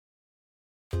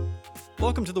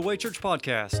Welcome to the Way Church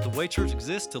Podcast. The Way Church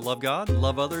exists to love God,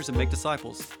 love others, and make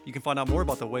disciples. You can find out more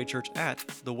about the Way Church at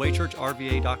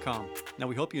thewaychurchrva.com. Now,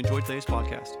 we hope you enjoyed today's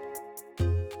podcast.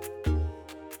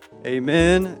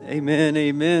 Amen, amen,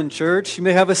 amen, church. You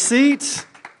may have a seat.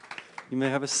 You may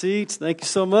have a seat. Thank you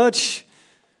so much.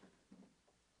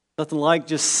 Nothing like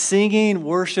just singing,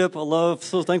 worship.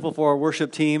 So thankful for our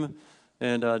worship team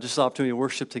and just the opportunity to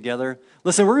worship together.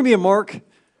 Listen, we're going to be in Mark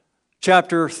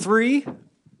chapter 3,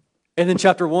 and then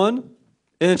chapter 1, and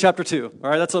then chapter 2. All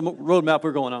right, that's a roadmap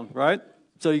we're going on, right?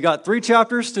 So you got 3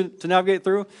 chapters to navigate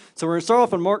through. So we're going to start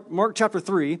off in Mark chapter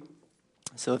 3.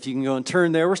 So if you can go and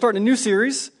turn there. We're starting a new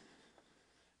series,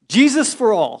 Jesus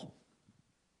for All.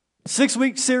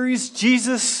 6-week series,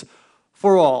 Jesus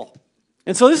for All.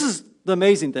 And so this is the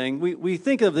amazing thing. We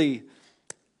think of the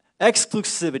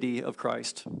exclusivity of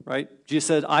Christ, right? Jesus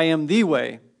said, I am the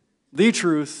way, the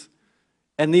truth,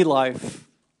 and the life.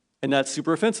 And that's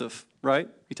super offensive, right?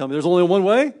 You tell me there's only one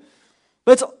way?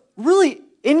 But it's really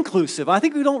inclusive. I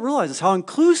think we don't realize this, how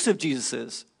inclusive Jesus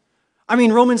is. I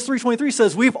mean, Romans 3:23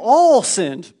 says, we've all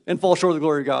sinned and fall short of the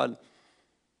glory of God.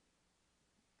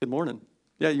 Good morning.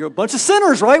 Yeah, you're a bunch of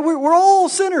sinners, right? We're all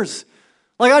sinners.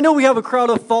 Like, I know we have a crowd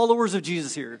of followers of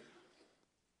Jesus here.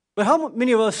 But how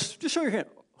many of us, just show your hand,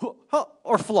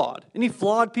 are flawed? Any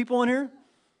flawed people in here?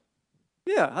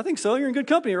 Yeah, I think so. You're in good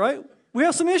company, right? We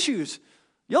have some issues.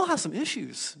 Y'all have some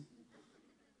issues.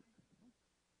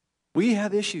 We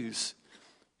have issues.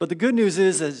 But the good news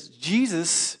is that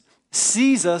Jesus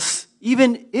sees us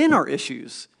even in our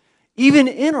issues, even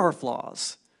in our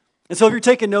flaws. And so if you're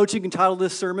taking notes, you can title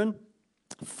this sermon,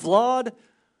 Flawed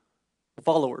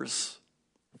Followers.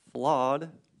 Flawed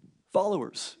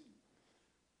Followers.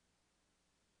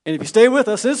 And if you stay with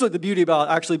us, this is what the beauty about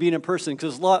actually being in person,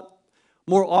 because it's a lot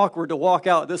more awkward to walk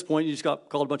out at this point. You just got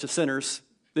called a bunch of sinners.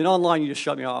 Then online, you just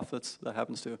shut me off. That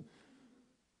happens too.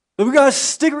 But we got to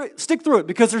stick through it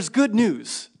because there's good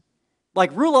news.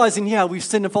 Like realizing, yeah, we've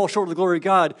sinned and fall short of the glory of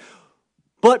God,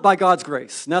 but by God's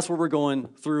grace. And that's what we're going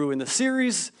through in the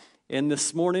series and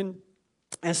this morning.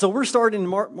 And so we're starting in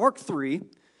Mark 3.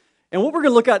 And what we're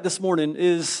going to look at this morning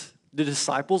is the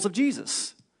disciples of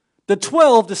Jesus. The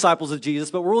 12 disciples of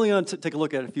Jesus, but we're only going to take a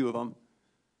look at a few of them.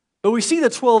 But we see the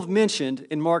 12 mentioned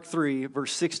in Mark 3,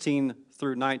 verse 16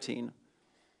 through 19.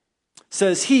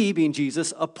 Says he, being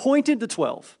Jesus, appointed the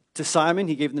 12. To Simon,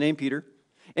 he gave the name Peter.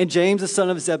 And James, the son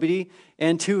of Zebedee.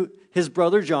 And to his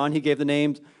brother John, he gave the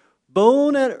name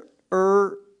Boanerges.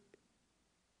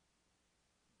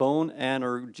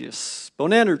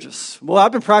 Well,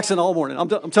 I've been practicing all morning.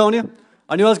 I'm telling you.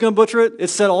 I knew I was going to butcher it.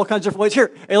 It's said all kinds of different ways.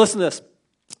 Here, hey, listen to this.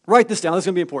 Write this down. This is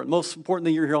going to be important. Most important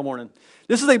thing you're here all morning.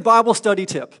 This is a Bible study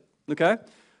tip, okay?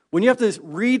 When you have to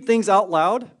read things out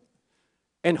loud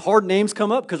and hard names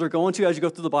come up, because they're going to as you go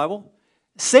through the Bible,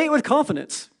 say it with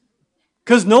confidence,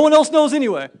 because no one else knows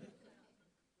anyway.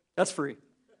 That's free.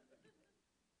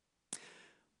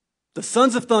 The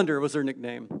sons of thunder was their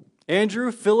nickname.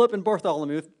 Andrew, Philip, and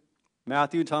Bartholomew,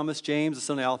 Matthew, Thomas, James, the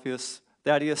son of Alphaeus,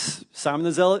 Thaddeus, Simon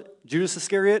the Zealot, Judas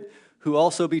Iscariot, who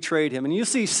also betrayed him. And you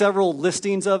see several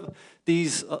listings of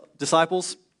these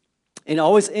disciples, and it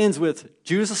always ends with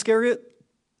Judas Iscariot,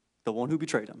 the one who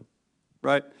betrayed him,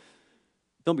 right?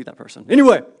 Don't be that person.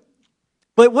 Anyway,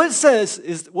 but what it says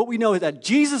is, what we know is that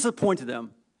Jesus appointed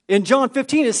them. In John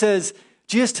 15, it says,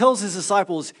 Jesus tells his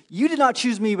disciples, you did not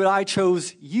choose me, but I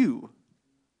chose you.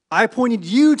 I appointed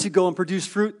you to go and produce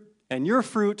fruit, and your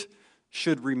fruit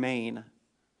should remain.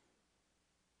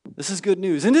 This is good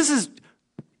news. And this is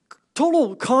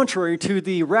total contrary to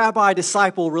the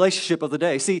rabbi-disciple relationship of the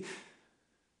day. See,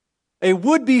 a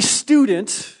would-be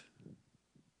student,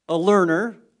 a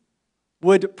learner,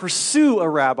 would pursue a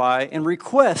rabbi and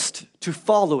request to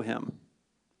follow him.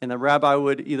 And the rabbi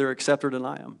would either accept or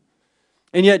deny him.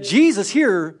 And yet Jesus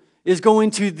here is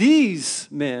going to these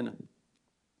men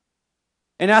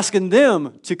and asking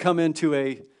them to come into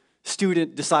a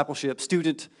student discipleship,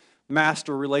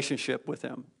 student-master relationship with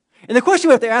him. And the question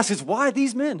we have to ask is, why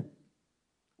these men?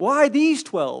 Why these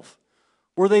 12?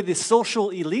 Were they the social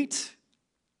elite?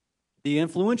 The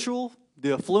influential?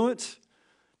 The affluent?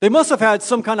 They must have had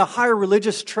some kind of higher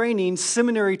religious training,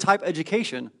 seminary-type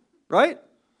education, right?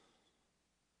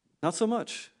 Not so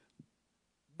much.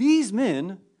 These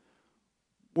men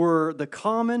were the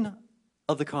common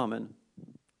of the common.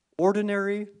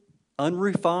 Ordinary,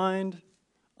 unrefined,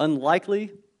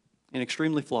 unlikely, and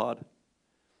extremely flawed.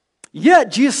 Yet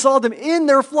Jesus saw them in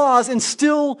their flaws and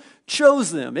still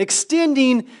chose them,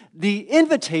 extending the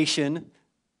invitation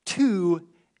to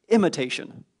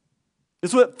imitation.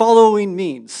 This is what following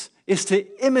means, is to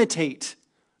imitate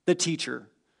the teacher.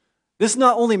 This is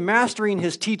not only mastering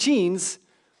his teachings,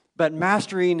 but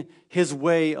mastering his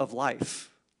way of life,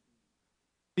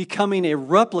 becoming a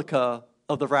replica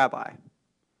of the rabbi.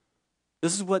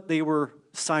 This is what they were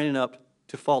signing up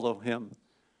to follow him.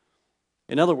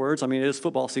 In other words, it is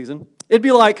football season. It'd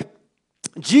be like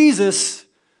Jesus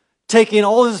taking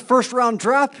all his first-round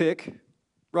draft pick,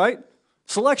 right,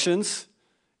 selections,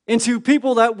 into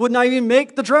people that would not even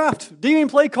make the draft. Didn't even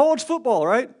play college football,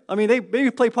 right? They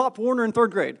maybe play Pop Warner in third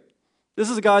grade.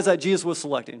 This is the guys that Jesus was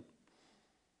selecting.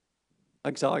 I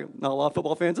can tell not a lot of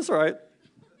football fans. That's all right.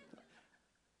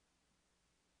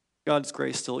 God's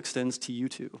grace still extends to you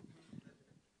too.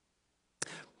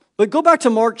 But go back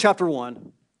to Mark chapter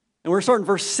 1, and we're starting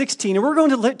verse 16, and we're going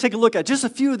to take a look at just a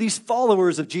few of these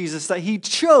followers of Jesus that he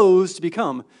chose to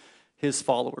become his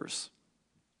followers.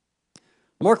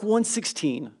 Mark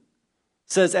 1:16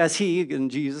 says, as he, and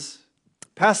Jesus,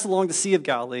 passed along the Sea of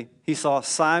Galilee, he saw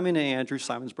Simon and Andrew,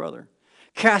 Simon's brother,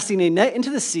 casting a net into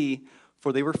the sea,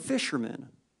 for they were fishermen.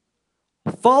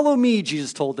 Follow me,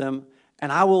 Jesus told them,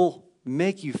 and I will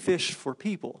make you fish for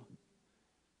people.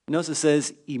 Notice it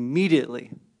says,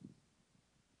 immediately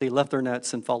they left their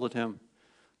nets and followed him.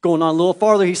 Going on a little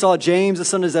farther, he saw James, the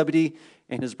son of Zebedee,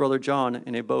 and his brother John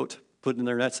in a boat, putting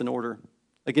their nets in order.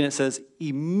 Again, it says,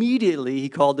 immediately he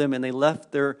called them, and they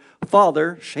left their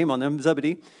father, shame on them,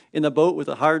 Zebedee, in the boat with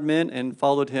the hired men and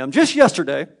followed him. Just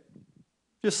yesterday,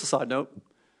 just a side note,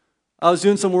 I was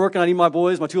doing some work, and I need my two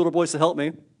little boys to help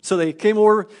me. So they came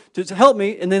over to help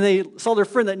me, and then they saw their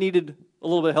friend that needed a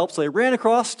little bit of help, so they ran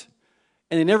across,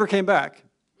 and they never came back.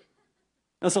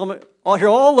 And so I'm here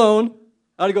all alone.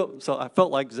 I had to go. So I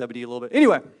felt like Zebedee a little bit.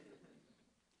 Anyway,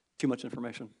 too much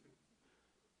information.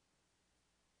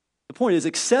 The point is,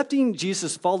 accepting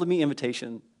Jesus' follow me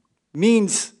invitation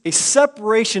means a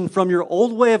separation from your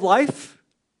old way of life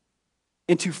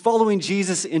into following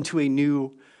Jesus into a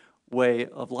new way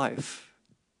of life.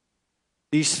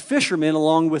 These fishermen,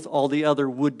 along with all the other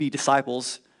would-be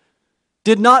disciples,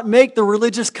 did not make the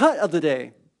religious cut of the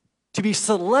day to be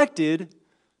selected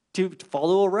to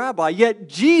follow a rabbi. Yet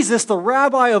Jesus, the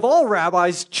rabbi of all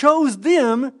rabbis, chose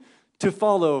them to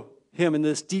follow him in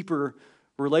this deeper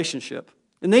relationship.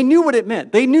 And they knew what it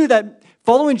meant. They knew that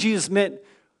following Jesus meant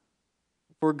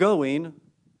forgoing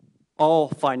all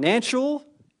financial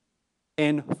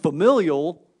and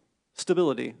familial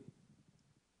stability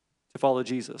to follow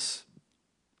Jesus.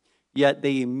 Yet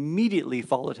they immediately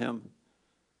followed him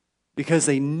because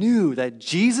they knew that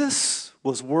Jesus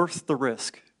was worth the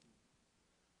risk.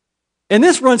 And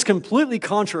this runs completely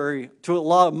contrary to a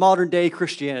lot of modern day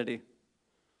Christianity.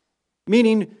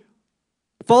 Meaning,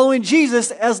 following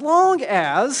Jesus as long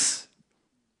as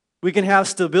we can have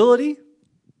stability,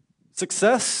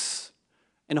 success,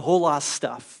 and a whole lot of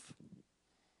stuff.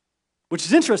 Which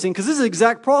is interesting because this is the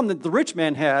exact problem that the rich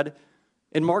man had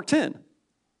in Mark 10.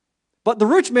 But the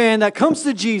rich man that comes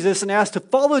to Jesus and asks to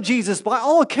follow Jesus, by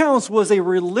all accounts, was a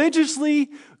religiously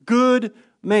good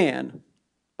man.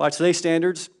 By today's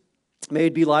standards, may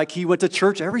it be like he went to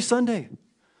church every Sunday.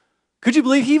 Could you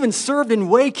believe he even served in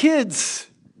Way Kids?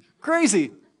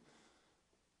 Crazy.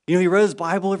 He read his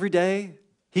Bible every day.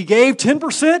 He gave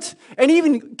 10% and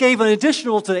even gave an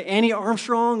additional to the Annie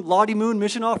Armstrong, Lottie Moon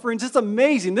mission offerings. It's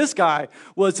amazing. This guy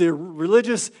was a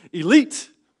religious elite.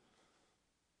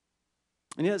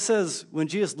 And yet it says, when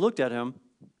Jesus looked at him,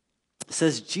 it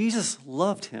says Jesus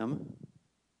loved him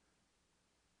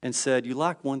and said, you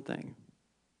lack one thing.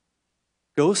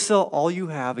 Go sell all you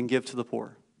have and give to the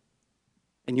poor,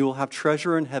 and you will have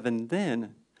treasure in heaven.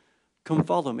 Then come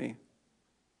follow me.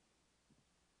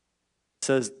 It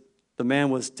says the man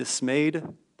was dismayed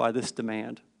by this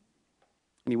demand,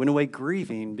 and he went away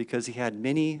grieving because he had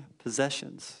many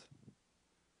possessions.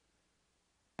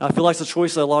 And I feel like it's a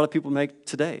choice that a lot of people make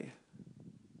today.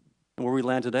 And where we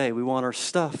land today, we want our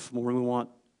stuff more than we want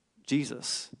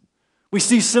Jesus. We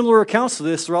see similar accounts of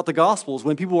this throughout the Gospels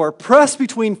when people are pressed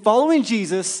between following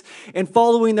Jesus and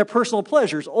following their personal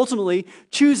pleasures, ultimately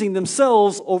choosing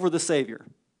themselves over the Savior.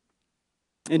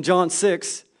 In John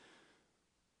 6,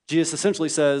 Jesus essentially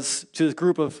says to this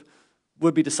group of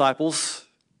would-be disciples,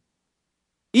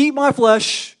 eat my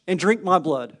flesh and drink my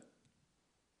blood.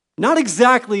 Not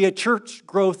exactly a church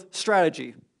growth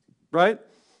strategy, right?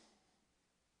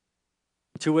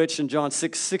 To which in John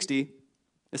 6:60,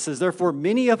 it says, therefore,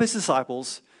 many of his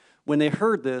disciples, when they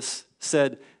heard this,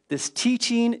 said, this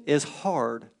teaching is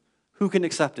hard. Who can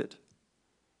accept it?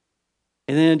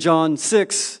 And then in John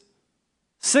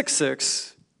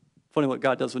 6:6, funny what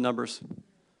God does with numbers.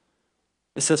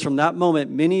 It says, from that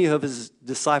moment, many of his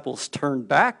disciples turned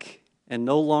back and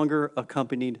no longer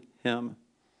accompanied him.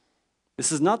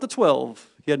 This is not the 12.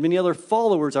 He had many other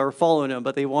followers that were following him,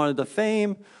 but they wanted the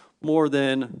fame more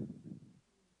than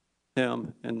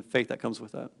him and faith that comes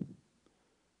with that.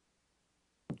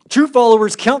 True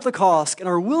followers count the cost and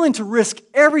are willing to risk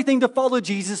everything to follow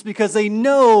Jesus because they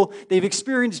know they've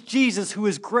experienced Jesus who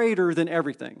is greater than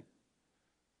everything.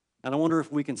 And I wonder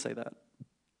if we can say that.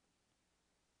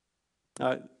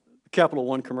 Capital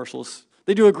One commercials,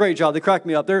 they do a great job. They crack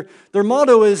me up. Their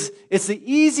motto is, it's the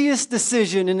easiest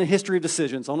decision in the history of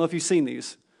decisions. I don't know if you've seen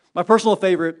these. My personal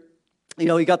favorite,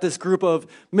 you got this group of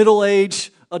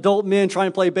middle-aged adult men trying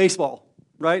to play baseball,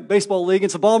 right? Baseball league.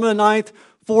 It's the bottom of the ninth,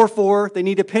 4-4. They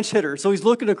need a pinch hitter. So he's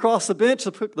looking across the bench,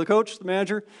 the coach, the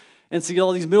manager, and see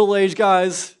all these middle-aged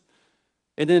guys,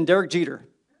 and then Derek Jeter,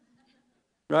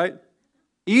 right?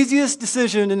 Easiest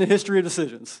decision in the history of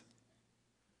decisions.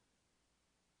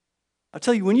 I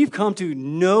tell you, when you've come to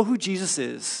know who Jesus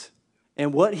is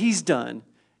and what he's done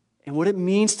and what it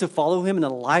means to follow him in the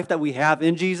life that we have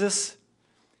in Jesus,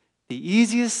 the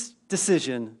easiest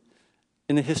decision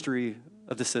in the history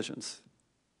of decisions.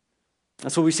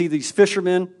 That's what we see these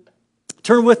fishermen.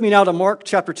 Turn with me now to Mark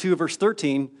chapter 2, verse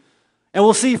 13, and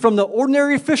we'll see from the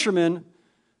ordinary fisherman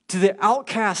to the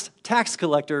outcast tax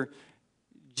collector,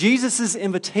 Jesus'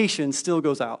 invitation still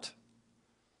goes out.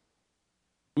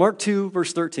 Mark 2,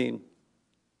 verse 13.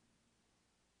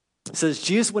 It says,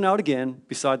 Jesus went out again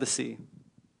beside the sea.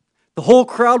 The whole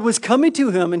crowd was coming to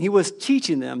him, and he was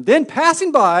teaching them. Then,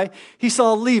 passing by, he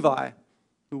saw Levi,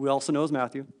 who we also know as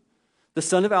Matthew, the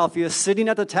son of Alphaeus, sitting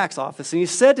at the tax office. And he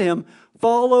said to him,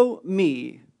 "Follow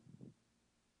me."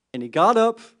 And he got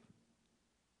up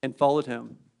and followed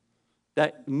him.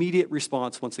 That immediate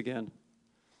response once again.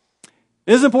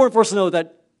 It is important for us to know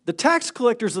that the tax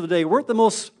collectors of the day weren't the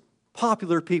most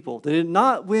popular people. They did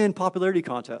not win popularity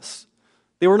contests.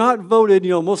 They were not voted,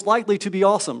 most likely to be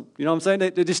awesome. You know what I'm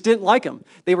saying? They just didn't like them.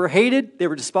 They were hated, they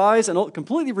were despised, and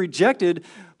completely rejected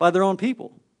by their own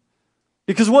people.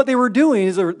 Because what they were doing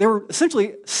is they were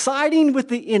essentially siding with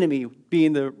the enemy,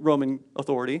 being the Roman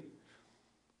authority,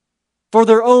 for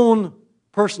their own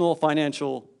personal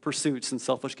financial pursuits and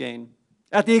selfish gain,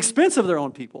 at the expense of their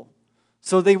own people.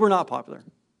 So they were not popular.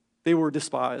 They were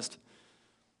despised.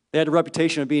 They had a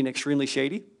reputation of being extremely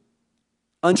shady,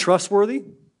 untrustworthy.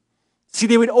 See,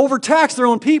 they would overtax their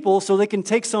own people so they can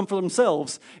take some for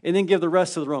themselves and then give the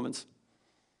rest to the Romans.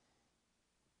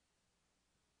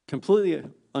 Completely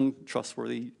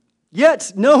untrustworthy.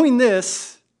 Yet, knowing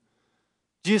this,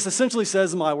 Jesus essentially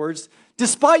says, in my words,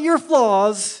 despite your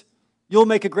flaws, you'll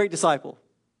make a great disciple.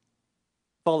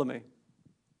 Follow me.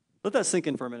 Let that sink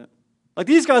in for a minute. Like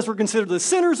these guys were considered the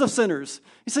sinners of sinners.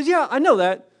 He says, yeah, I know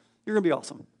that. You're going to be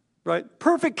awesome, right?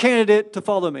 Perfect candidate to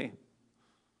follow me.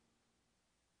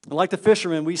 And like the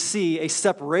fishermen, we see a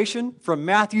separation from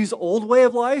Matthew's old way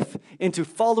of life into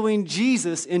following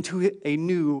Jesus into a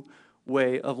new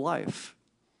way of life.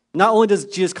 Not only does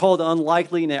Jesus call the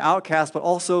unlikely and the outcast, but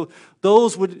also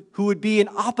those who would be in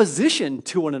opposition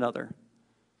to one another.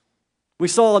 We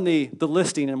saw in the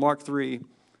listing in Mark 3,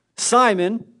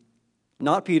 Simon,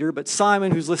 not Peter, but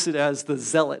Simon, who's listed as the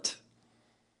zealot.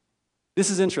 This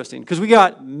is interesting because we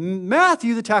got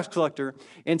Matthew, the tax collector,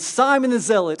 and Simon the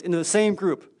zealot in the same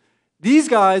group. These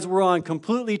guys were on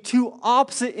completely two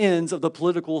opposite ends of the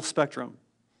political spectrum.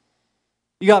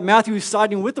 You got Matthew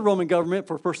siding with the Roman government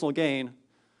for personal gain,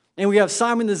 and we have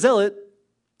Simon the zealot,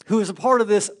 who is a part of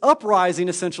this uprising,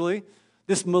 essentially,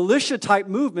 this militia-type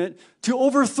movement to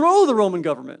overthrow the Roman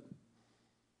government.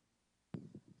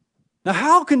 Now,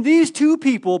 how can these two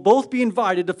people both be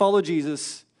invited to follow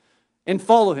Jesus and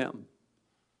follow him?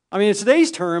 I mean, in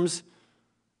today's terms,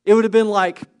 it would have been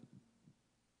like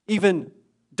even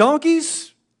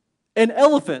donkeys and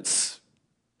elephants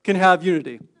can have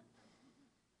unity.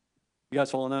 You guys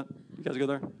following that? You guys go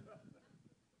there?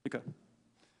 Okay.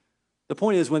 The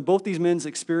point is, when both these men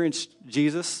experienced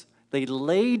Jesus, they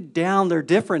laid down their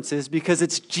differences because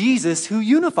it's Jesus who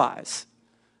unifies,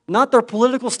 not their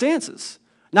political stances.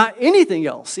 Not anything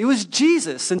else. It was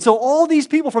Jesus. And so all these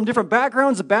people from different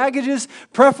backgrounds, baggages,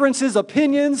 preferences,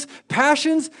 opinions,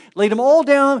 passions, laid them all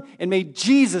down and made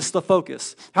Jesus the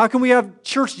focus. How can we have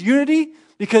church unity?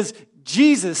 Because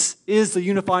Jesus is the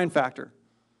unifying factor.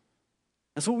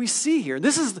 That's what we see here.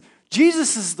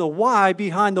 Jesus is the why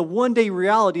behind the one-day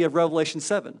reality of Revelation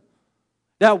 7.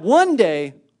 That one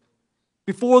day,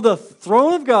 before the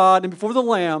throne of God and before the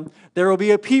Lamb, there will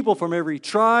be a people from every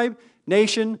tribe,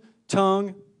 nation,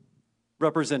 tongue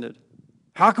represented.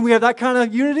 How can we have that kind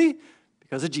of unity?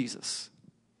 Because of Jesus.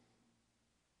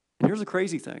 And here's the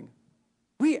crazy thing.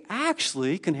 We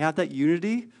actually can have that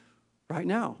unity right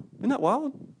now. Isn't that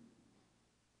wild?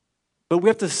 But we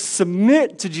have to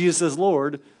submit to Jesus as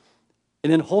Lord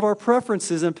and then hold our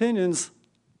preferences and opinions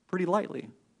pretty lightly.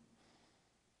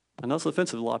 I know it's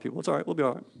offensive to a lot of people. It's all right. We'll be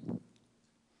all right.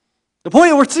 The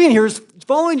point that we're seeing here is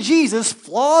following Jesus,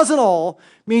 flaws and all,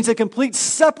 means a complete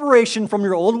separation from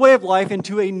your old way of life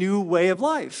into a new way of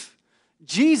life.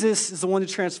 Jesus is the one that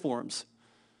transforms.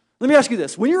 Let me ask you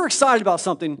this. When you're excited about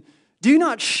something, do you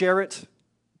not share it?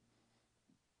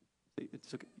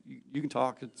 It's okay. You can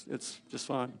talk. It's just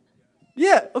fine.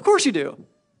 Yeah, of course you do.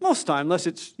 Most of the time, unless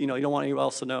it's, you don't want anyone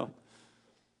else to know.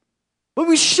 But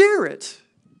we share it.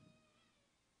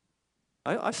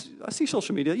 I see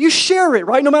social media. You share it,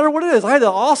 right? No matter what it is. I had an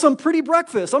awesome, pretty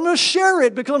breakfast. I'm going to share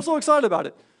it because I'm so excited about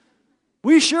it.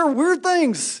 We share weird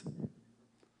things.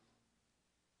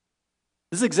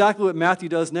 This is exactly what Matthew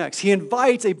does next. He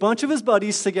invites a bunch of his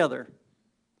buddies together.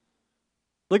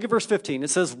 Look at verse 15. It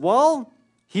says, while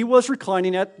he was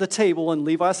reclining at the table in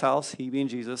Levi's house, he being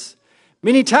Jesus,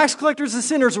 many tax collectors and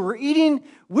sinners were eating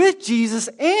with Jesus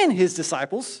and his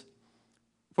disciples.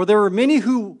 For there were many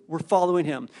who were following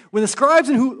him. When the scribes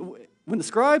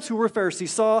who were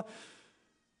Pharisees saw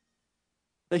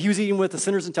that he was eating with the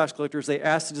sinners and tax collectors, they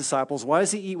asked the disciples, why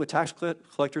does he eat with tax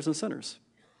collectors and sinners?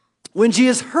 When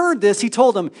Jesus heard this, he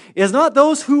told them, it is not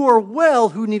those who are well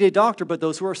who need a doctor, but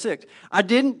those who are sick. I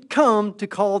didn't come to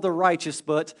call the righteous,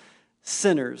 but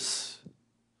sinners.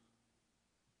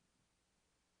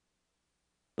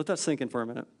 Let that sink in for a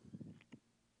minute.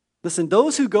 Listen,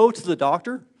 those who go to the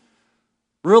doctor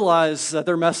realize that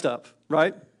they're messed up,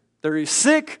 right? They're either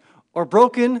sick or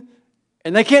broken,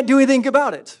 and they can't do anything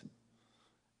about it.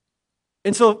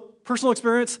 And so, personal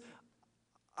experience,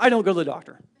 I don't go to the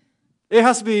doctor. It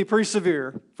has to be pretty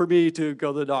severe for me to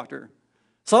go to the doctor.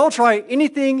 So I'll try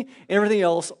anything and everything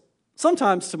else,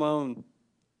 sometimes to my own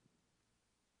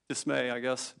dismay, I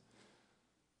guess,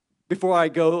 before I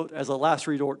go as a last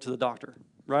resort to the doctor,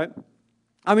 right?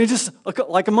 I mean, just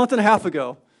like a month and a half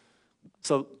ago.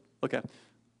 So, okay.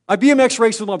 I BMX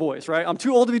race with my boys, right? I'm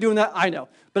too old to be doing that, I know.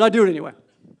 But I do it anyway.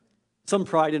 Some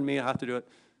pride in me, I have to do it.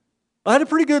 I had a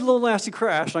pretty good little nasty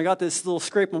crash, and I got this little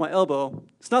scrape on my elbow.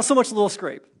 It's not so much a little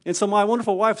scrape. And so my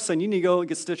wonderful wife was saying, you need to go and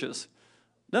get stitches.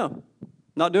 No,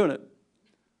 not doing it.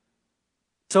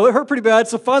 So it hurt pretty bad.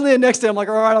 So finally the next day, I'm like,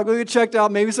 all right, I'll go get checked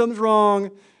out. Maybe something's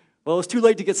wrong. Well, it's too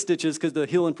late to get stitches because the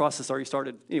healing process already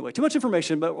started. Anyway, too much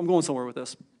information, but I'm going somewhere with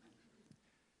this.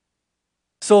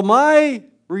 So my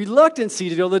reluctancy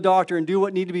to go to the doctor and do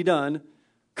what needed to be done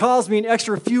caused me an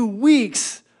extra few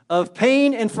weeks of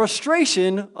pain and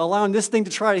frustration allowing this thing to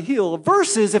try to heal,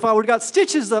 versus if I would have got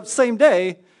stitches that same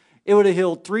day, it would have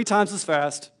healed 3 times as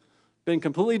fast, been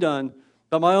completely done.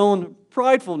 But my own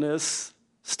pridefulness,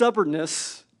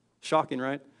 stubbornness, shocking,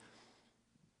 right,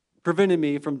 prevented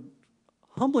me from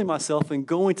humbling myself and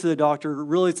going to the doctor,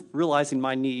 really realizing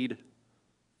my need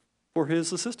for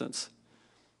his assistance.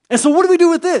 And so what do we do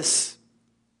with this?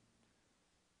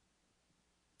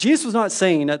 Jesus was not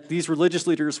saying that these religious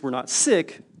leaders were not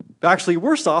sick, but actually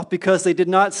worse off because they did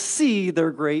not see their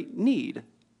great need.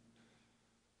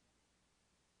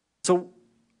 So,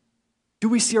 do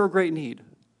we see our great need?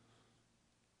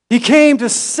 He came to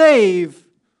save,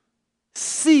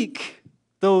 seek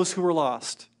those who were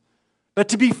lost. But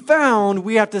to be found,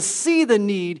 we have to see the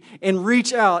need and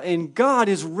reach out, and God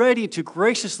is ready to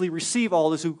graciously receive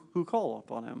all those who call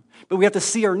upon him. But we have to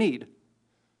see our need.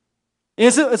 And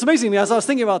it's amazing to me, as I was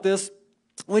thinking about this,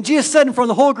 when Jesus said in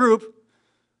front of the whole group,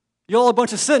 y'all a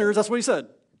bunch of sinners, that's what he said.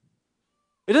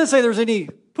 It didn't say there was any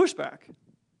pushback.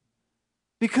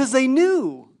 Because they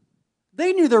knew.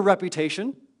 They knew their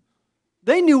reputation.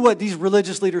 They knew what these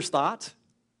religious leaders thought.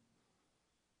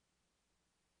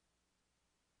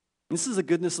 This is the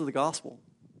goodness of the gospel.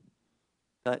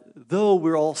 That though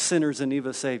we're all sinners in need of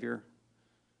a Savior,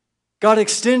 God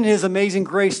extended his amazing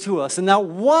grace to us. And that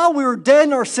while we were dead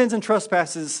in our sins and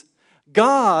trespasses,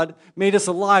 God made us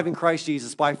alive in Christ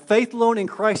Jesus by faith alone, in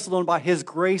Christ alone, by his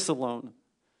grace alone.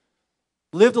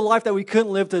 Lived a life that we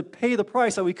couldn't live, to pay the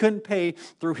price that we couldn't pay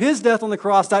through his death on the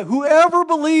cross, that whoever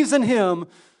believes in him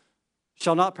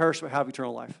shall not perish but have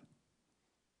eternal life.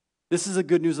 This is the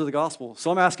good news of the gospel.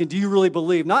 So I'm asking, do you really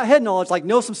believe? Not head knowledge, like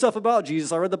know some stuff about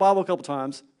Jesus. I read the Bible a couple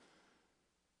times.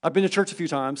 I've been to church a few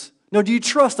times. No, do you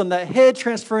trust him? That head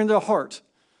transferring to the heart.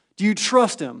 Do you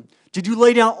trust him? Did you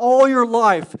lay down all your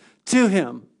life to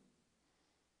him?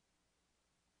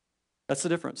 That's the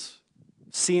difference.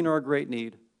 Seeing our great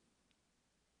need.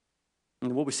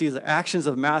 And what we see is the actions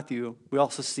of Matthew, we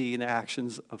also see in the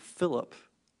actions of Philip.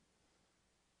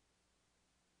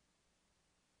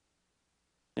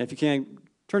 And if you can,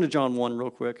 turn to John 1 real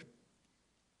quick.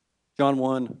 John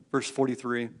 1, verse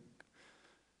 43.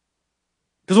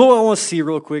 Because what I want to see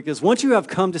real quick is once you have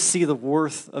come to see the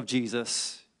worth of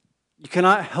Jesus, you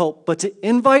cannot help but to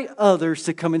invite others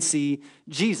to come and see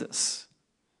Jesus.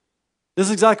 This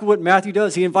is exactly what Matthew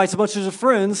does. He invites a bunch of his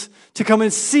friends to come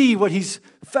and see what he's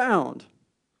found.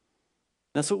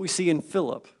 That's what we see in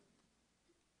Philip.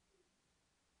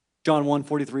 John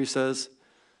 1:43 says,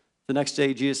 the next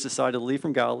day Jesus decided to leave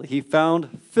from Galilee. He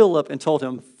found Philip and told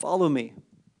him, "Follow me."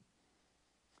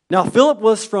 Now Philip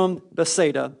was from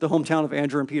Bethsaida, the hometown of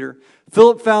Andrew and Peter.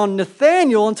 Philip found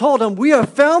Nathanael and told him, "We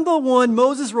have found the one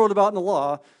Moses wrote about in the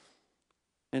law,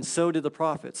 and so did the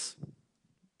prophets,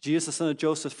 Jesus, the son of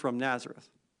Joseph from Nazareth."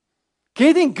 Can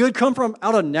anything good come from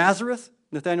out of Nazareth?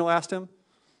 Nathanael asked him.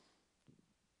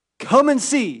 "Come and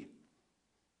see,"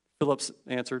 Philip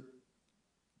answered.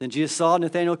 Then Jesus saw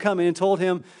Nathanael coming and told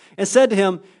him and said to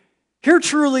him, "Here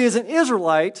truly is an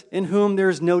Israelite in whom there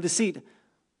is no deceit."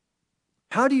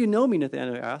 "How do you know me?"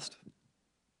 Nathanael asked.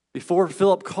 "Before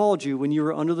Philip called you, when you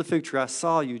were under the fig tree, I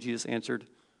saw you," Jesus answered.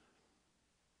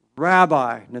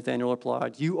 "Rabbi," Nathanael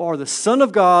replied, "you are the Son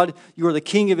of God, you are the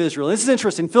King of Israel." And this is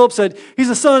interesting. Philip said he's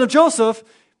the son of Joseph,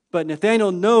 but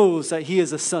Nathanael knows that he is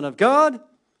the Son of God,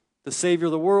 the Savior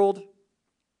of the world.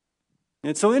 And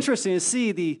it's so interesting to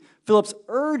see Philip's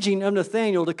urging of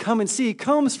Nathanael to come and see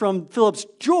comes from Philip's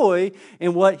joy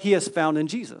in what he has found in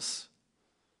Jesus.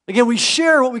 Again, we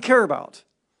share what we care about.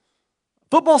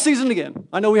 Football season again.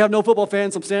 I know we have no football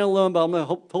fans. I'm standing alone, but I'm going to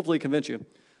hopefully convince you.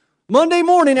 Monday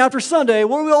morning after Sunday,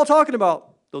 what are we all talking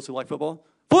about? Those who like football.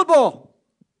 Football.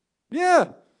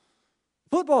 Yeah.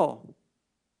 Football.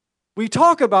 We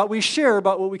share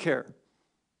about what we care.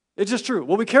 It's just true.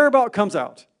 What we care about comes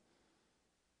out.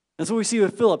 And so we see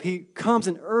with Philip, he comes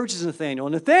and urges Nathanael.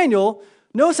 And Nathanael,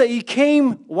 notice that he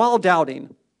came while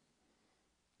doubting.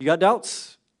 You got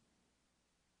doubts?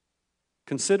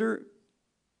 Consider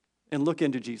and look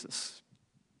into Jesus.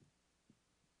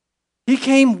 He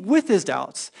came with his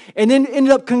doubts and then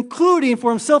ended up concluding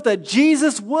for himself that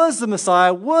Jesus was the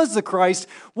Messiah, was the Christ,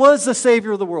 was the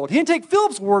Savior of the world. He didn't take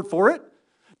Philip's word for it.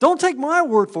 Don't take my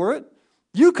word for it.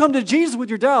 You come to Jesus with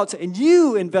your doubts and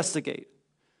you investigate.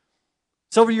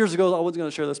 Several years ago, I wasn't going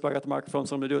to share this, but I got the microphone,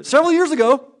 so I'm going to do it. Several years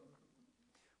ago,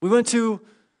 we went to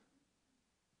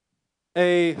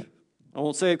I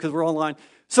won't say it because we're online,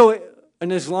 so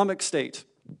an Islamic state,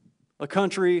 a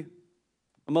country,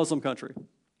 a Muslim country.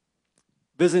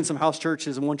 Visiting some house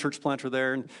churches and one church planter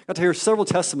there, and got to hear several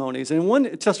testimonies. And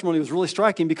one testimony was really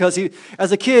striking because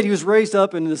as a kid, he was raised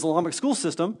up in an Islamic school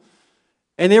system,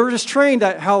 and they were just trained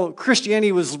that how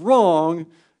Christianity was wrong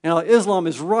and how Islam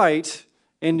is right,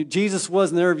 and Jesus was,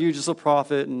 in their view, just a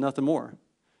prophet and nothing more.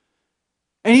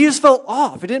 And he just felt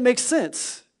off. It didn't make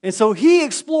sense. And so he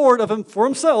explored for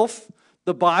himself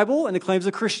the Bible and the claims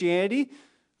of Christianity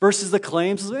versus the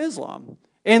claims of Islam.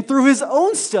 And through his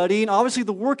own study, and obviously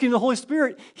the working of the Holy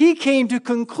Spirit, he came to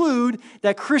conclude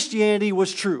that Christianity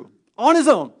was true. On his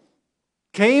own.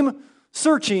 Came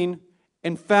searching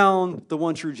and found the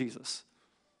one true Jesus.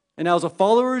 And now as a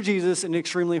follower of Jesus in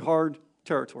extremely hard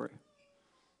territory.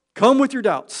 Come with your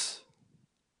doubts.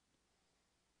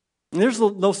 And there's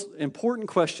the most important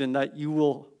question that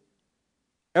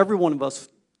every one of us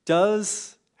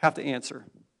does have to answer.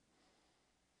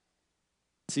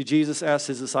 See, Jesus asked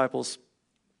his disciples,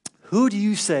 "Who do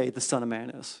you say the Son of Man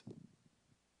is?"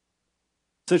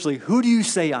 Essentially, who do you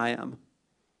say I am?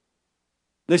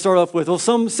 They start off with, well,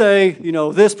 some say,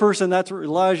 this person, that's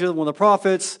Elijah, one of the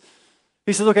prophets.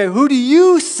 He says, okay, who do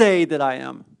you say that I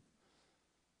am?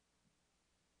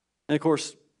 And of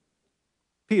course,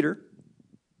 Peter,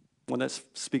 one that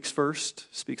speaks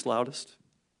first, speaks loudest.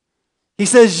 He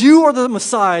says, "You are the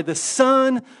Messiah, the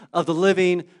Son of the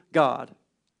living God."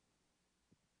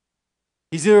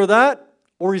 He's either that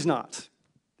or he's not.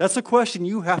 That's the question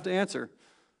you have to answer.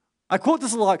 I quote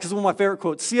this a lot because it's one of my favorite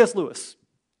quotes. C.S. Lewis.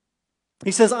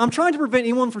 He says, "I'm trying to prevent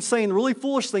anyone from saying the really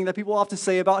foolish thing that people often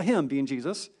say about him, being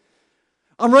Jesus.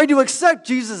 I'm ready to accept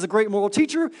Jesus as a great moral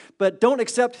teacher, but don't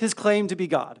accept his claim to be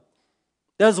God.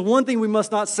 That is one thing we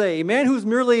must not say. A man who is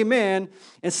merely a man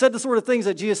and said the sort of things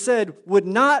that Jesus said would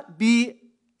not be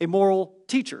a moral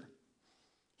teacher.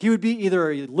 He would be either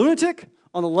a lunatic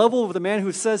on the level of the man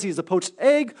who says he's a poached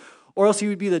egg, or else he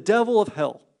would be the devil of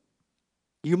hell.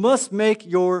 You must make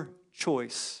your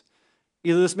choice.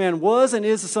 Either this man was and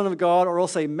is the Son of God, or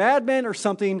else a madman or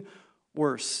something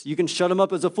worse. You can shut him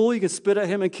up as a fool, you can spit at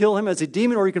him and kill him as a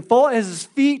demon, or you can fall at his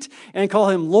feet and call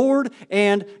him Lord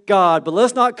and God. But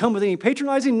let's not come with any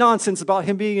patronizing nonsense about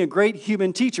him being a great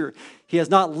human teacher. He has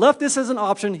not left this as an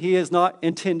option. He has not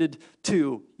intended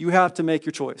to. You have to make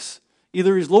your choice.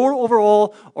 Either he's Lord over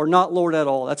all or not Lord at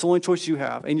all. That's the only choice you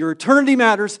have. And your eternity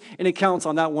matters, and it counts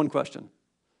on that one question.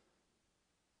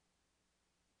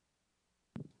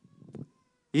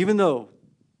 Even though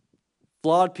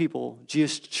flawed people,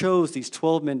 Jesus chose these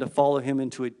 12 men to follow him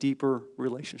into a deeper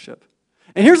relationship.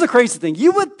 And here's the crazy thing.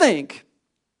 You would think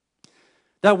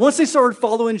that once they started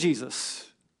following Jesus,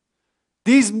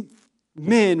 these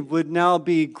men would now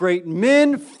be great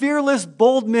men, fearless,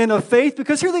 bold men of faith,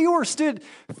 because here they were, stood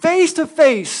face to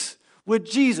face with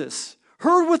Jesus,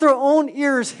 heard with their own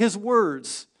ears his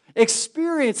words,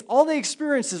 experienced all the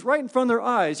experiences right in front of their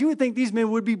eyes. You would think these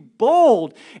men would be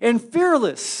bold and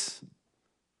fearless.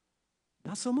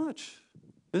 Not so much.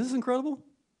 Isn't this incredible?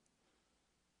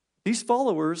 These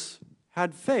followers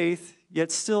had faith,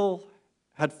 yet still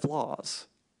had flaws.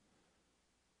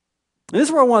 And this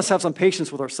is where I want us to have some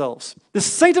patience with ourselves. This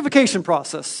sanctification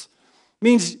process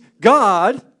means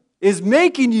God is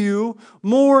making you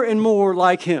more and more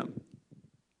like him.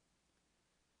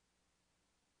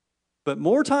 But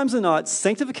more times than not,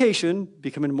 sanctification,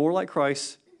 becoming more like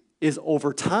Christ, is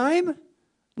over time,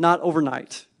 not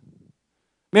overnight.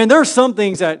 Man, there are some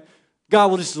things that God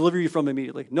will just deliver you from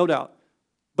immediately, no doubt.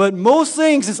 But most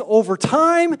things is over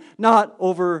time, not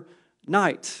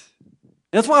overnight.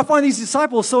 And that's why I find these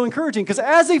disciples so encouraging, because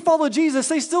as they followed Jesus,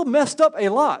 they still messed up a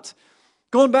lot.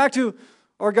 Going back to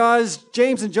our guys,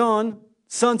 James and John,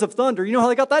 sons of thunder. You know how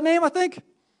they got that name, I think?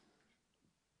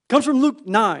 Comes from Luke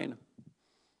 9.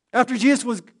 After Jesus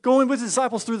was going with his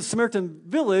disciples through the Samaritan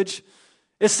village,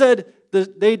 it said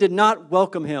that they did not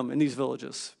welcome him in these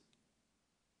villages.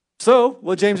 So,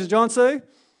 what did James and John say?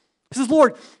 He says,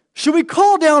 Lord, should we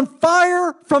call down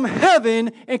fire from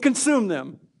heaven and consume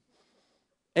them?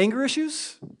 Anger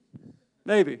issues?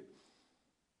 Maybe.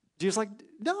 Jesus like,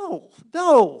 no,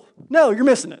 you're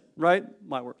missing it, right?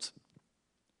 My words.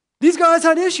 These guys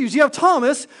had issues. You have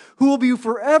Thomas, who will be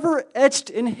forever etched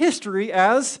in history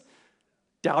as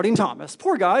Doubting Thomas.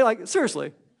 Poor guy, like,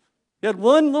 seriously. He had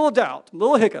one little doubt,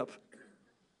 little hiccup.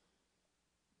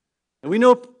 And we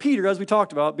know Peter, as we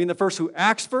talked about, being the first who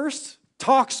acts first,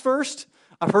 talks first.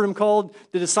 I've heard him called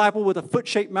the disciple with a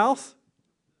foot-shaped mouth.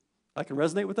 I can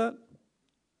resonate with that.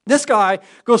 This guy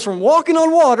goes from walking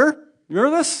on water,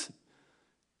 remember this,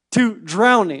 to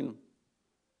drowning,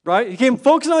 right? He came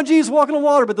focusing on Jesus, walking on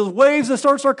water, but those waves that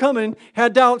start coming,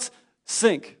 had doubts,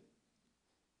 sink.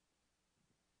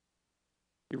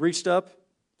 He reached up,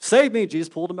 saved me, Jesus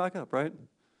pulled him back up, right?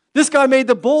 This guy made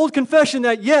the bold confession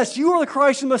that, yes, you are the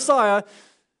Christ and Messiah.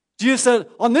 Jesus said,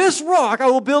 on this rock I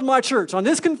will build my church. On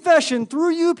this confession,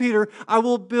 through you, Peter, I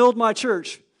will build my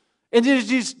church. And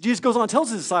Jesus goes on and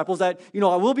tells his disciples that,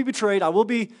 I will be betrayed, I will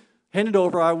be handed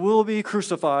over, I will be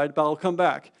crucified, but I'll come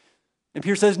back. And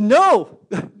Peter says, no,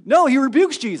 he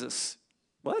rebukes Jesus.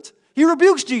 What? He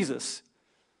rebukes Jesus.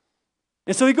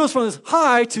 And so he goes from this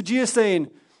high to Jesus saying,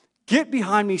 get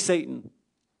behind me, Satan.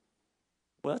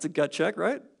 Well, that's a gut check,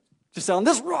 right? Just on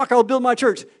this rock I will build my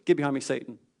church. Get behind me,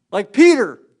 Satan. Like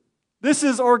Peter, this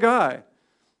is our guy.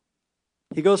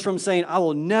 He goes from saying, I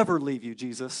will never leave you,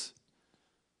 Jesus.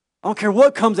 I don't care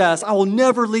what comes at us. I will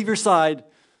never leave your side.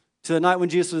 To the night when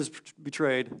Jesus was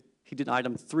betrayed, he denied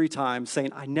him 3 times,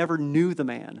 saying, I never knew the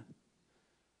man.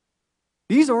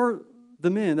 These are the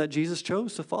men that Jesus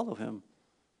chose to follow him.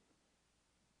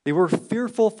 They were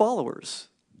fearful followers.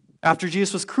 After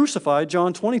Jesus was crucified,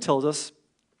 John 20 tells us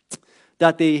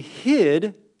that they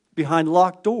hid behind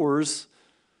locked doors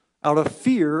out of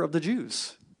fear of the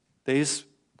Jews. They just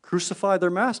crucified their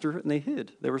master and they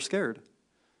hid. They were scared.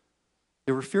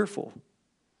 They were fearful.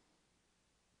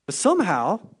 But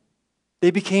somehow, they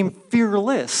became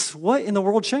fearless. What in the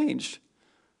world changed?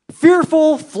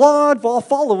 Fearful, flawed, while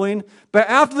following, but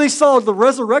after they saw the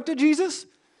resurrected Jesus,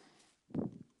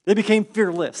 they became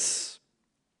fearless.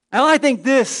 And I think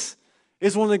this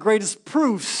is one of the greatest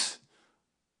proofs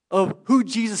of who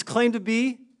Jesus claimed to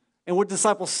be and what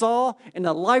disciples saw and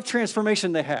the life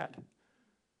transformation they had.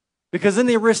 Because then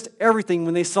they risked everything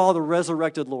when they saw the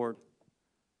resurrected Lord.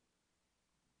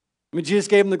 Jesus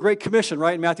gave them the Great Commission,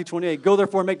 right, in Matthew 28. Go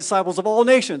therefore and make disciples of all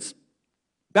nations,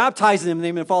 baptizing them in the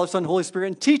name of the Father, Son, and Holy Spirit,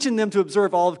 and teaching them to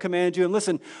observe all I've commanded you. And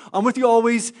listen, I'm with you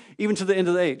always, even to the end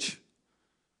of the age.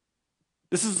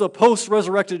 This is a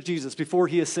post-resurrected Jesus before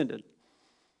he ascended.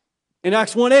 In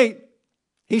Acts 1:8,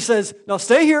 he says, now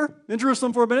stay here in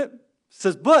Jerusalem for a minute. He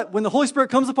says, but when the Holy Spirit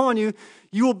comes upon you,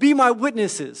 you will be my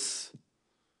witnesses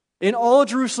in all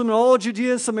Jerusalem and all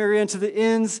Judea and Samaria and to the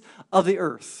ends of the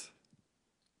earth.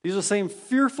 These are the same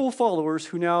fearful followers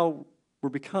who now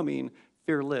were becoming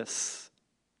fearless.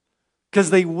 Because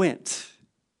they went.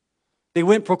 They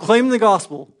went proclaiming the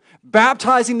gospel,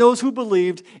 baptizing those who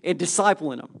believed, and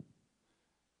discipling them.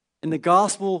 And the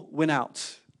gospel went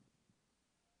out.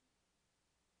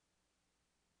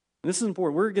 And this is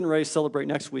important. We're getting ready to celebrate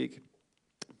next week,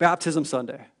 Baptism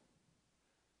Sunday.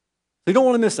 You don't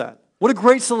want to miss that. What a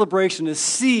great celebration to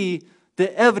see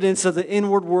the evidence of the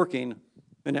inward working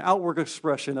an outward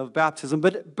expression of baptism.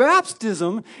 But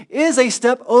baptism is a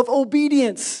step of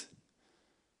obedience.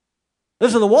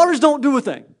 Listen, the waters don't do a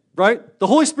thing, right? The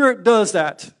Holy Spirit does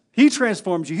that. He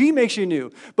transforms you. He makes you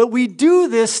new. But we do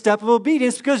this step of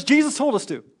obedience because Jesus told us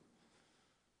to.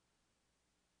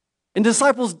 And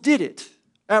disciples did it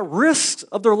at risk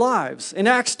of their lives. In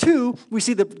Acts 2, we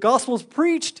see the gospel is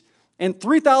preached and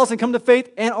 3,000 come to faith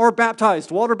and are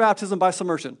baptized. Water baptism by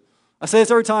submersion. I say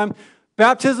this every time.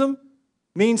 Baptism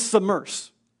means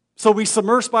submerse. So we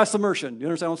submerse by submersion. You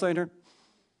understand what I'm saying here?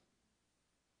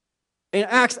 In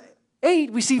Acts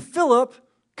 8, we see Philip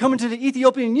coming to the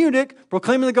Ethiopian eunuch,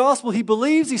 proclaiming the gospel. He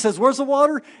believes. He says, "Where's the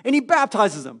water?" And he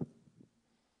baptizes him.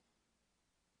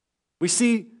 We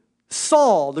see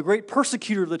Saul, the great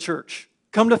persecutor of the church,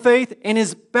 come to faith and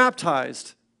is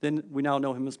baptized. Then we now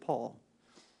know him as Paul.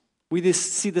 We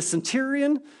see the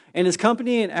centurion and his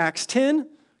company in Acts 10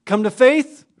 come to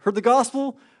faith, heard the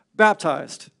gospel,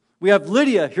 baptized. We have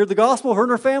Lydia, heard the gospel, her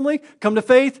and her family, come to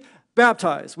faith,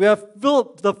 baptized. We have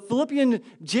Philip, the Philippian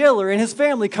jailer, and his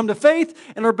family come to faith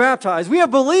and are baptized. We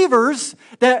have believers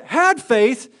that had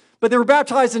faith, but they were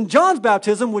baptized in John's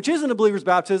baptism, which isn't a believer's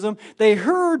baptism. They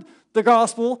heard the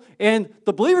gospel and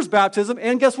the believer's baptism,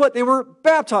 and guess what? They were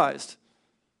baptized.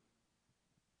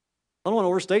 I don't want to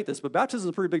overstate this, but baptism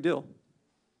is a pretty big deal.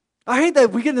 I hate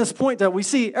that we get to this point that we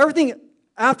see everything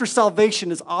after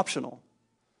salvation is optional.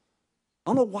 I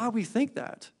don't know why we think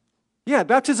that. Yeah,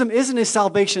 baptism isn't a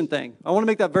salvation thing. I want to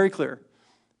make that very clear.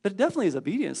 But it definitely is an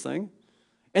obedience thing.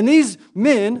 And these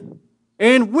men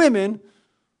and women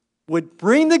would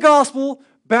bring the gospel,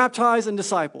 baptize, and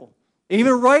disciple.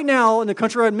 Even right now, in the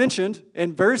country I mentioned,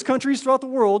 and various countries throughout the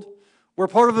world, we're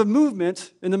part of a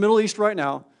movement in the Middle East right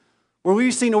now where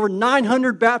we've seen over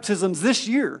 900 baptisms this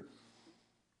year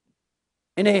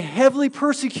in a heavily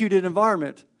persecuted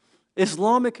environment,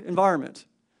 Islamic environment.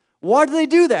 Why do they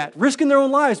do that? Risking their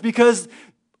own lives because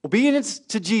obedience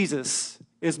to Jesus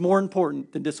is more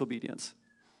important than disobedience.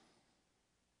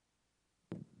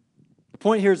 The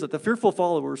point here is that the fearful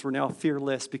followers were now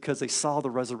fearless because they saw the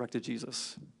resurrected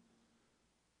Jesus.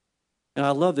 And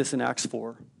I love this in Acts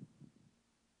 4.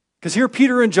 Because here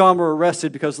Peter and John were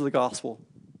arrested because of the gospel.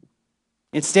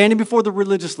 And standing before the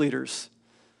religious leaders.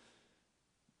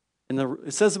 And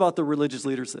it says about the religious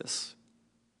leaders this.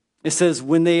 It says,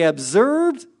 when they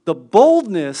observed the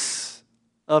boldness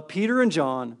of Peter and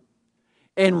John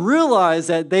and realized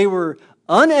that they were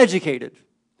uneducated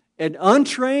and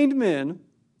untrained men,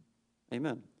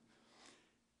 amen,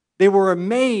 they were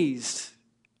amazed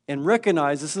and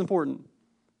recognized, this is important,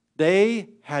 they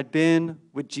had been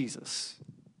with Jesus.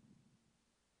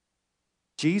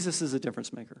 Jesus is a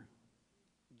difference maker.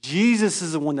 Jesus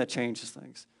is the one that changes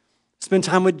things. Spend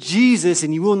time with Jesus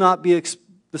and you will not be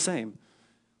the same.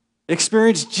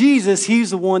 Experience Jesus,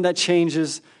 he's the one that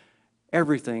changes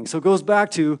everything. So it goes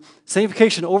back to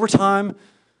sanctification over time,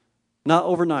 not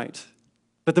overnight.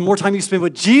 But the more time you spend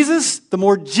with Jesus, the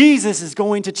more Jesus is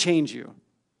going to change you.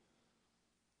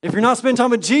 If you're not spending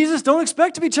time with Jesus, don't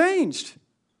expect to be changed.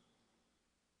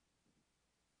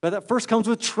 But that first comes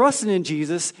with trusting in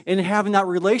Jesus and having that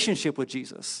relationship with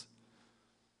Jesus.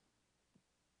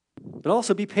 But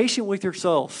also be patient with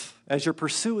yourself as you're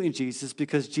pursuing Jesus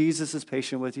because Jesus is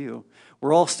patient with you.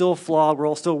 We're all still flawed. We're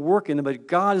all still working, but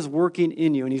God is working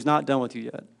in you and he's not done with you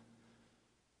yet.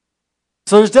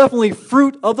 So there's definitely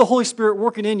fruit of the Holy Spirit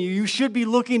working in you. You should be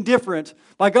looking different.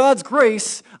 By God's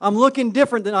grace, I'm looking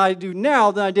different than I do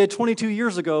now than I did 22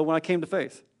 years ago when I came to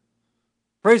faith.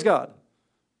 Praise God.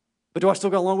 But do I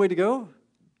still got a long way to go?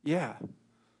 Yeah.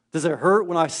 Does it hurt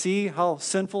when I see how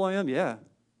sinful I am? Yeah.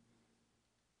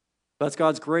 That's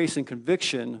God's grace and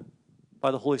conviction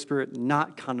by the Holy Spirit,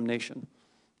 not condemnation.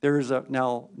 There is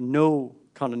now no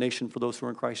condemnation for those who are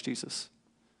in Christ Jesus.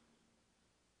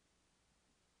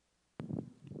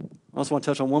 I also want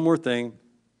to touch on one more thing.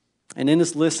 And in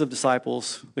this list of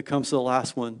disciples, it comes to the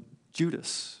last one,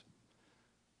 Judas.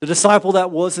 The disciple that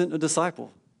wasn't a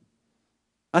disciple.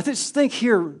 I just think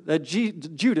here that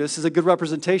Judas is a good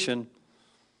representation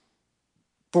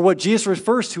for what Jesus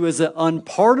refers to as an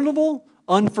unpardonable,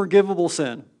 unforgivable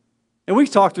sin. And we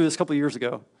talked through this a couple of years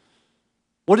ago.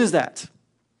 What is that?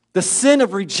 The sin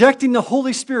of rejecting the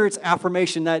Holy Spirit's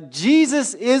affirmation that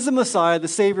Jesus is the Messiah, the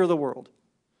Savior of the world.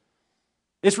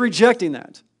 It's rejecting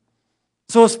that.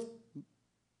 So as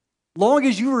long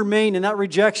as you remain in that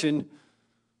rejection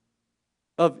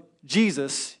of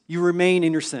Jesus, you remain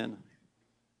in your sin.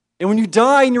 And when you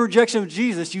die in your rejection of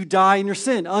Jesus, you die in your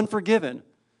sin, unforgiven.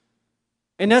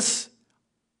 And this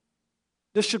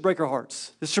should break our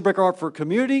hearts. This should break our heart for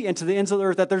community and to the ends of the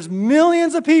earth that there's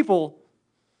millions of people,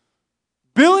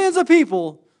 billions of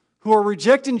people who are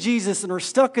rejecting Jesus and are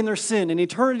stuck in their sin, and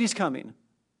eternity's coming.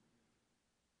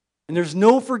 And there's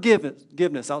no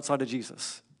forgiveness outside of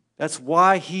Jesus. That's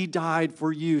why he died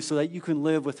for you, so that you can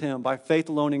live with him by faith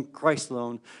alone in Christ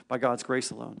alone, by God's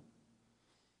grace alone.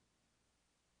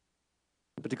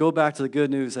 But to go back to the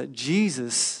good news that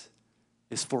Jesus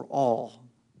is for all,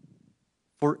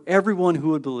 for everyone who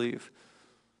would believe.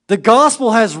 The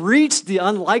gospel has reached the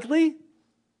unlikely,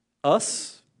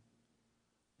 us,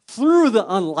 through the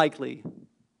unlikely,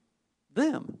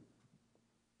 them.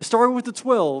 It started with the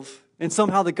 12, and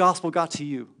somehow the gospel got to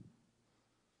you.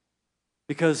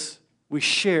 Because we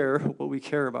share what we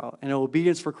care about, and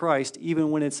obedience for Christ,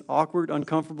 even when it's awkward,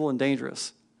 uncomfortable, and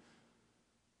dangerous.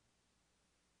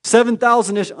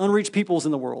 7,000-ish unreached peoples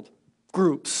in the world.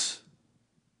 Groups.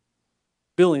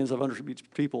 Billions of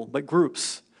unreached people, but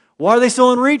groups. Why are they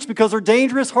still unreached? Because they're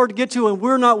dangerous, hard to get to, and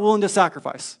we're not willing to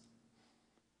sacrifice.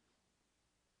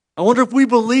 I wonder if we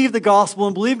believe the gospel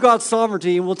and believe God's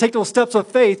sovereignty, and we'll take those steps of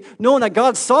faith, knowing that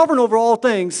God's sovereign over all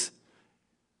things,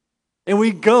 and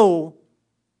we go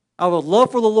out of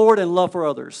love for the Lord and love for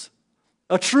others.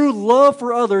 A true love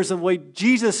for others, the way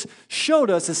Jesus showed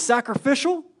us, is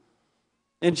sacrificial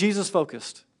and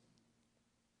Jesus-focused.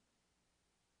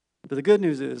 But the good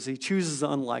news is he chooses the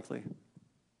unlikely.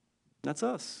 That's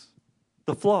us.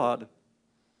 The flawed.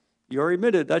 You already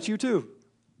admitted, that's you too.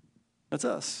 That's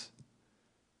us.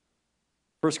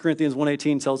 1 Corinthians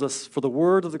 1:18 tells us, for the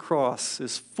word of the cross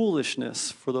is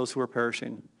foolishness for those who are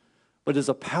perishing, but is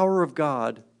a power of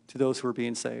God to those who are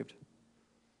being saved.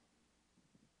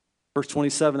 Verse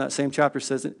 27, that same chapter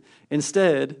says,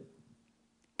 instead,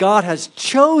 God has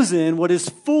chosen what is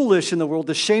foolish in the world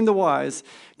to shame the wise.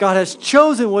 God has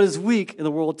chosen what is weak in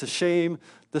the world to shame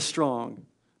the strong.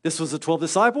 This was the 12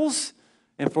 disciples,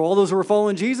 and for all those who are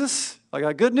following Jesus, I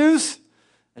got good news.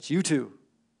 That's you too.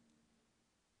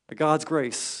 By God's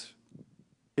grace,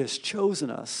 he has chosen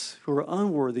us who are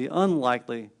unworthy,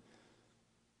 unlikely,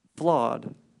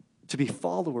 flawed, to be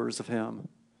followers of him.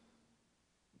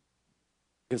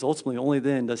 Because ultimately, only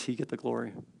then does he get the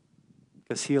glory.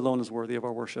 Because he alone is worthy of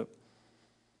our worship.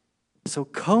 So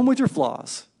come with your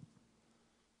flaws.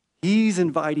 He's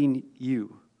inviting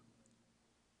you.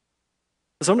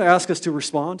 So I'm going to ask us to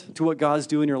respond to what God's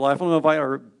doing in your life. I'm going to invite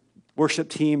our worship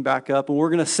team back up, and we're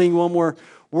going to sing one more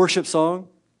worship song.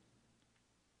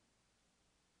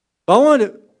 But I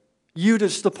want you to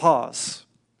just to pause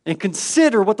and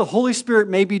consider what the Holy Spirit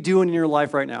may be doing in your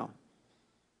life right now.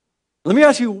 Let me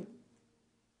ask you,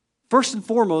 first and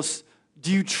foremost,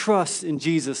 do you trust in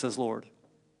Jesus as Lord?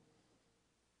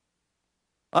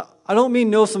 I don't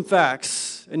mean know some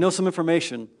facts and know some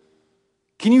information.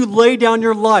 Can you lay down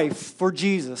your life for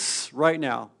Jesus right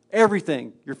now?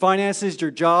 Everything, your finances,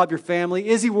 your job, your family,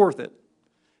 is he worth it?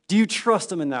 Do you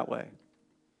trust him in that way?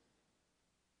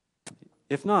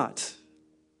 If not,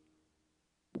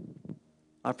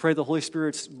 I pray the Holy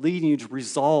Spirit's leading you to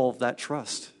resolve that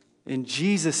trust. And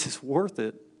Jesus is worth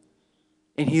it.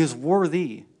 And he is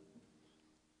worthy.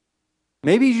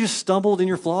 Maybe you just stumbled in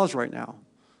your flaws right now.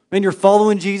 Man, you're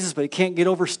following Jesus, but you can't get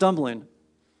over stumbling.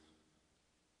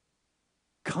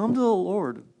 Come to the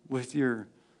Lord with your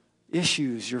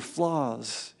issues, your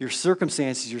flaws, your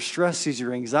circumstances, your stresses,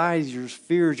 your anxieties, your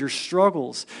fears, your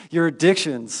struggles, your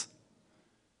addictions.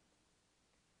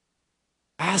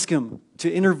 Ask him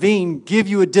to intervene, give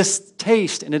you a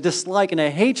distaste and a dislike and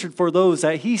a hatred for those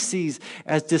that he sees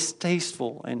as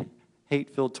distasteful and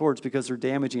hate-filled towards because they're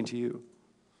damaging to you.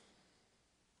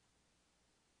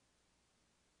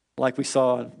 Like we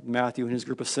saw Matthew and his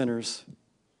group of sinners.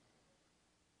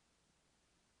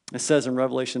 It says in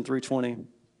Revelation 3:20,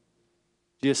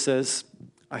 Jesus says,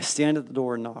 I stand at the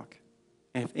door and knock.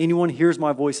 And if anyone hears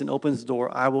my voice and opens the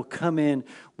door, I will come in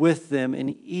with them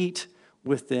and eat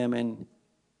with them and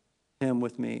him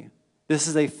with me. This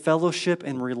is a fellowship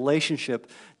and relationship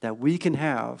that we can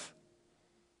have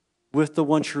with the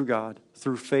one true God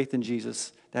through faith in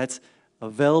Jesus. That's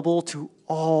available to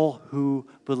all who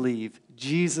believe.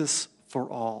 Jesus for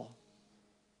all.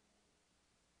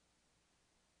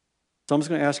 So I'm just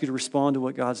going to ask you to respond to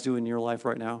what God's doing in your life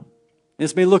right now. And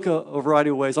this may look a variety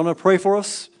of ways. I'm going to pray for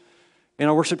us, and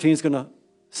our worship team is going to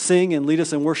sing and lead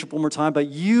us in worship one more time, but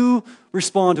you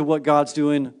respond to what God's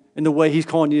doing in the way he's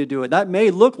calling you to do it. That may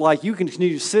look like you can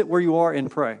continue to sit where you are and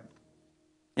pray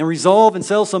and resolve and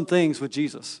settle some things with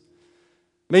Jesus.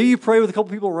 Maybe you pray with a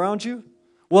couple people around you.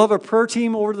 We'll have a prayer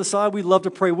team over to the side. We'd love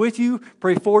to pray with you,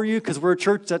 pray for you, because we're a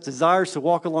church that desires to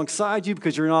walk alongside you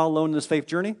because you're not alone in this faith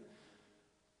journey.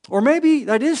 Or maybe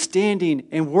that is standing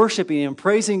and worshiping and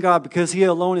praising God because he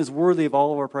alone is worthy of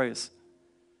all of our praise.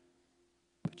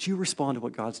 But you respond to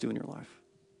what God's doing in your life.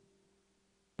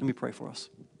 Let me pray for us.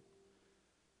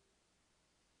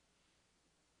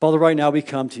 Father, right now we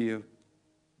come to you.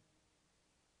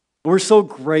 We're so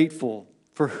grateful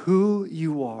for who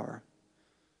you are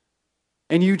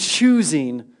and you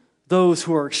choosing those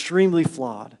who are extremely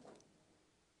flawed.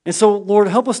 And so, Lord,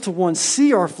 help us to, one,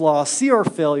 see our flaws, see our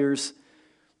failures,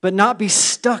 but not be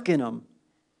stuck in them.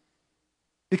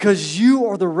 Because you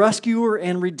are the rescuer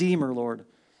and redeemer, Lord.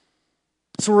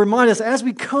 So remind us as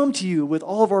we come to you with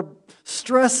all of our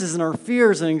stresses and our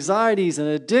fears and anxieties and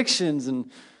addictions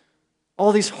and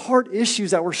all these heart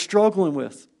issues that we're struggling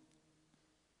with,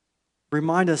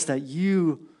 remind us that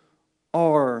you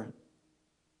are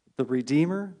the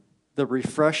Redeemer, the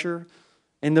Refresher,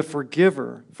 and the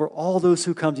Forgiver for all those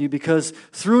who come to you, because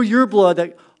through your blood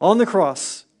that on the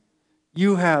cross,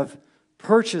 you have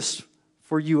purchased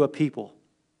for you a people.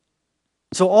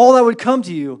 So all that would come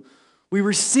to you, we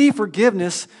receive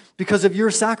forgiveness because of your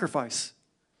sacrifice.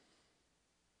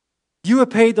 You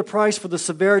have paid the price for the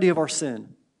severity of our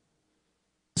sin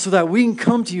so that we can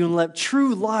come to you and let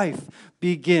true life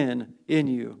begin in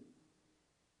you.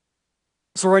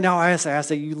 So right now I just ask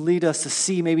that you lead us to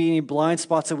see maybe any blind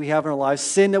spots that we have in our lives,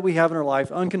 sin that we have in our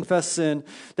life, unconfessed sin,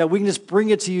 that we can just bring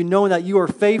it to you knowing that you are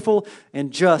faithful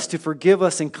and just to forgive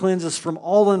us and cleanse us from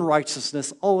all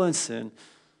unrighteousness, all sin.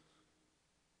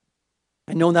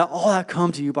 And knowing that all that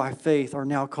come to you by faith are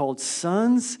now called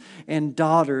sons and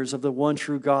daughters of the one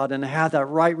true God and have that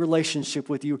right relationship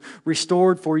with you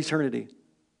restored for eternity.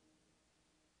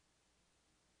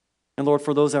 And Lord,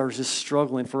 for those that are just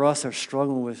struggling, for us that are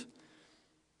struggling with,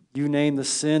 you name the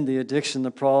sin, the addiction, the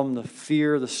problem, the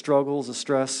fear, the struggles, the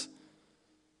stress,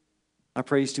 I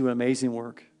pray you do an amazing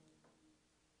work.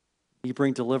 You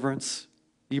bring deliverance,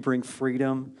 you bring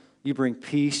freedom, you bring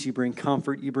peace, you bring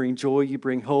comfort, you bring joy, you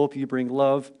bring hope, you bring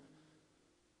love.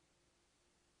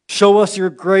 Show us your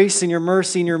grace and your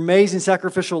mercy and your amazing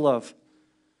sacrificial love.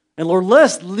 And Lord, let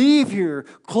us leave here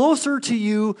closer to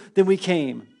you than we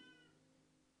came.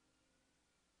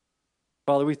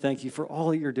 Father, we thank you for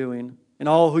all that you're doing and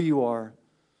all who you are.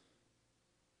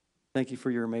 Thank you for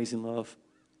your amazing love.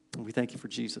 And we thank you for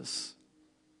Jesus.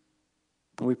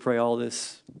 And we pray all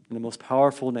this in the most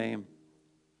powerful name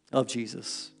of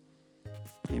Jesus.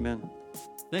 Amen.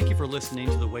 Thank you for listening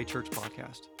to the Way Church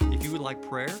podcast. If you would like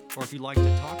prayer or if you'd like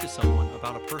to talk to someone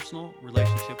about a personal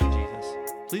relationship with Jesus,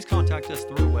 please contact us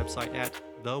through our website at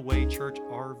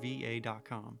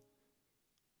thewaychurchrva.com.